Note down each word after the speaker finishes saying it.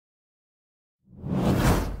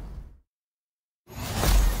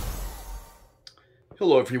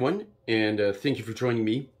Hello everyone, and thank you for joining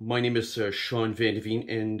me. My name is Sean Van Deveen,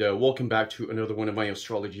 and welcome back to another one of my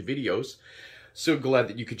astrology videos. So glad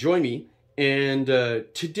that you could join me. And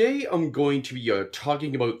today I'm going to be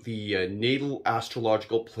talking about the natal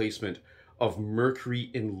astrological placement of Mercury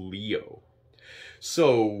in Leo.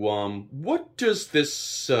 So what does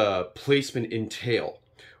this placement entail?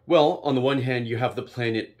 Well, on the one hand, you have the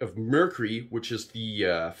planet of Mercury, which is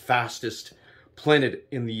the fastest planet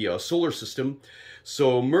in the solar system.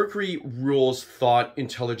 So Mercury rules thought,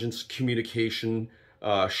 intelligence, communication,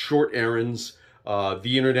 short errands, the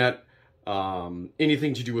internet,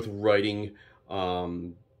 anything to do with writing,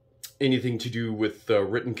 anything to do with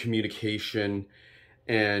written communication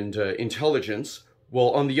and intelligence.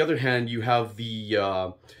 Well, on the other hand, you have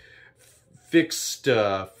the fixed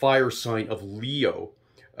fire sign of Leo,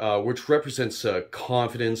 which represents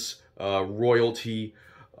confidence, royalty,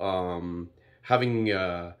 having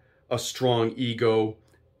a strong ego,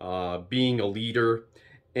 being a leader.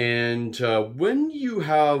 And when you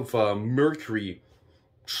have Mercury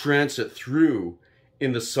transit through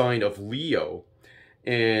in the sign of Leo,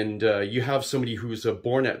 and you have somebody who's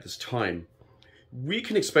born at this time, we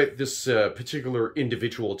can expect this particular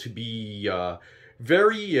individual to be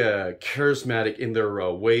very charismatic in their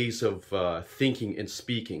ways of thinking and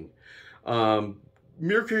speaking.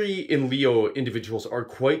 Mercury in Leo individuals are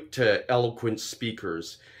quite eloquent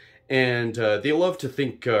speakers, and they love to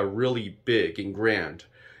think really big and grand.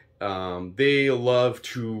 They love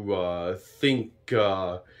to think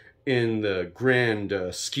in the grand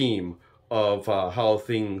scheme of how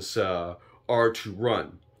things are to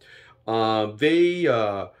run. They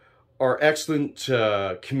are excellent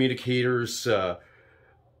communicators to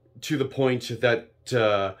the point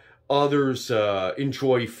that others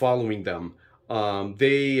enjoy following them.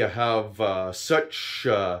 They have such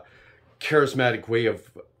charismatic way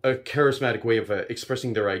of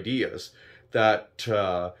expressing their ideas that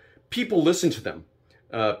people listen to them.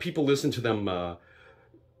 People listen to them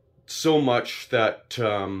so much that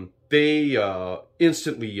they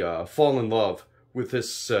instantly fall in love with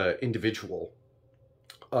this individual.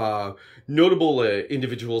 Notable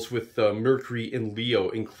individuals with Mercury in Leo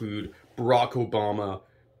include Barack Obama,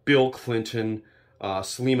 Bill Clinton,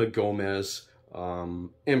 Selena Gomez,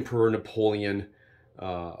 Emperor Napoleon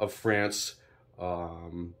of France,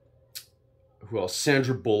 who else?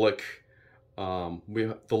 Sandra Bullock, we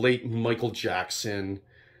have the late Michael Jackson,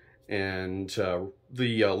 and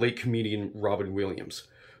the late comedian Robin Williams.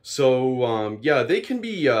 So yeah, they can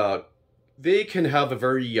have a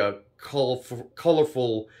very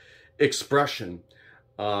colorful expression.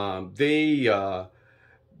 They are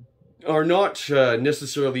not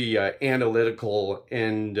necessarily analytical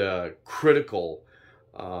and critical,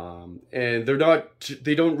 and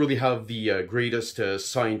they don't really have the greatest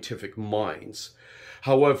scientific minds.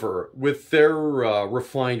 However, with their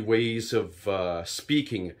refined ways of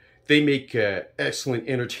speaking, they make excellent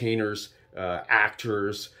entertainers,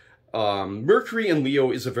 actors. Mercury in Leo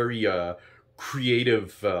is a very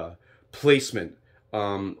creative placement.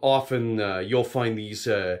 Often you'll find these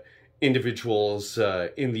individuals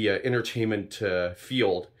in the entertainment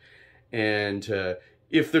field, and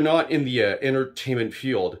if they're not in the entertainment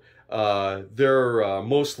field, they're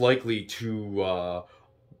most likely to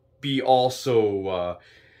be also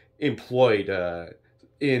employed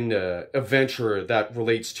in a venture that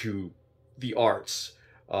relates to the arts.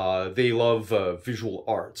 They love visual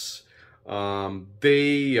arts.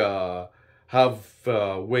 They have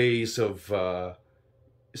ways of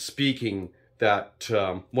speaking that,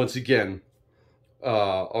 once again,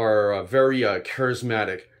 are very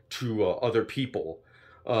charismatic to other people.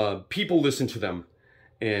 People listen to them,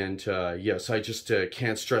 and yes, I just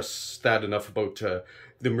can't stress that enough about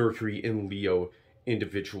the Mercury in Leo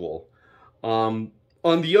individual. On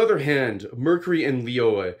the other hand, Mercury in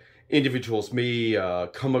Leo individuals may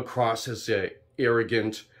come across as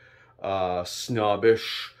arrogant,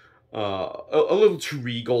 snobbish, a little too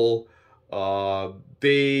regal.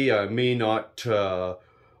 They may not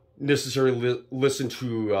necessarily listen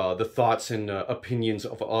to the thoughts and opinions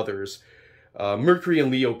of others. Mercury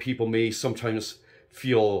and Leo people may sometimes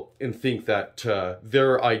feel and think that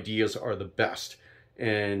their ideas are the best,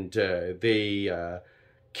 and they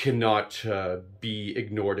cannot be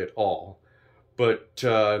ignored at all. But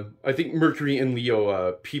I think Mercury and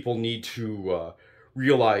Leo people need to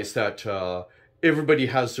realize that everybody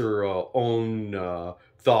has their own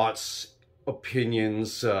thoughts,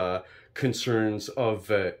 opinions, concerns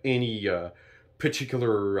of any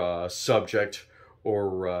particular subject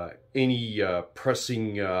or any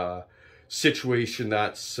pressing situation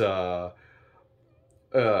that's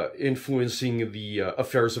influencing the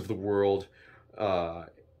affairs of the world.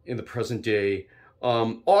 in the present day.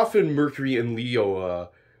 Often Mercury and Leo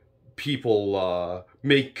people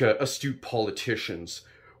make astute politicians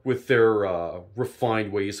with their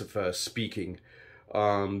refined ways of speaking.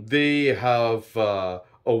 They have a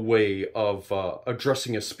way of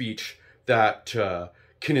addressing a speech that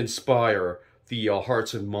can inspire the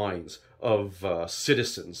hearts and minds of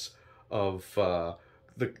citizens of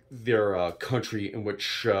their country in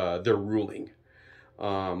which they're ruling.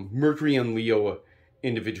 Mercury and Leo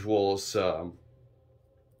individuals,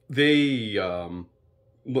 they,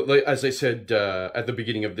 as I said at the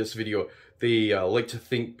beginning of this video, they like to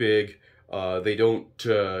think big. They don't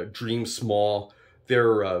dream small.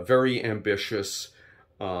 They're very ambitious.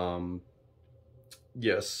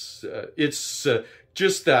 Yes, it's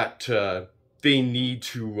just that they need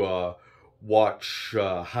to watch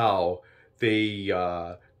how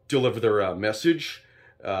they deliver their message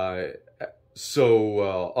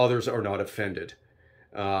so others are not offended.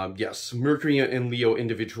 Yes, Mercury and Leo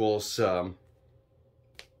individuals,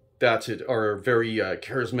 that's it, are very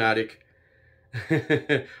charismatic.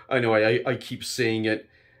 I know I keep saying it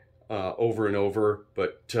over and over,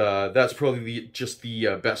 but that's probably just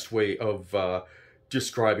the best way of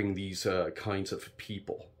describing these kinds of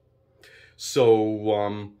people.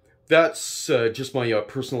 So that's just my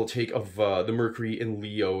personal take of the Mercury and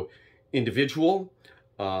Leo individual.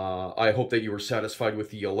 I hope that you were satisfied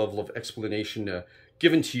with the level of explanation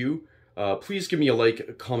given to you. Please give me a like,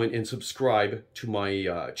 a comment, and subscribe to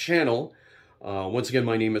my channel. Once again,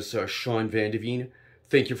 my name is Sean Van Deveen.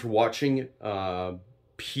 Thank you for watching.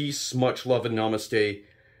 Peace, much love, and namaste.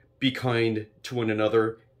 Be kind to one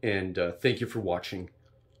another, and thank you for watching.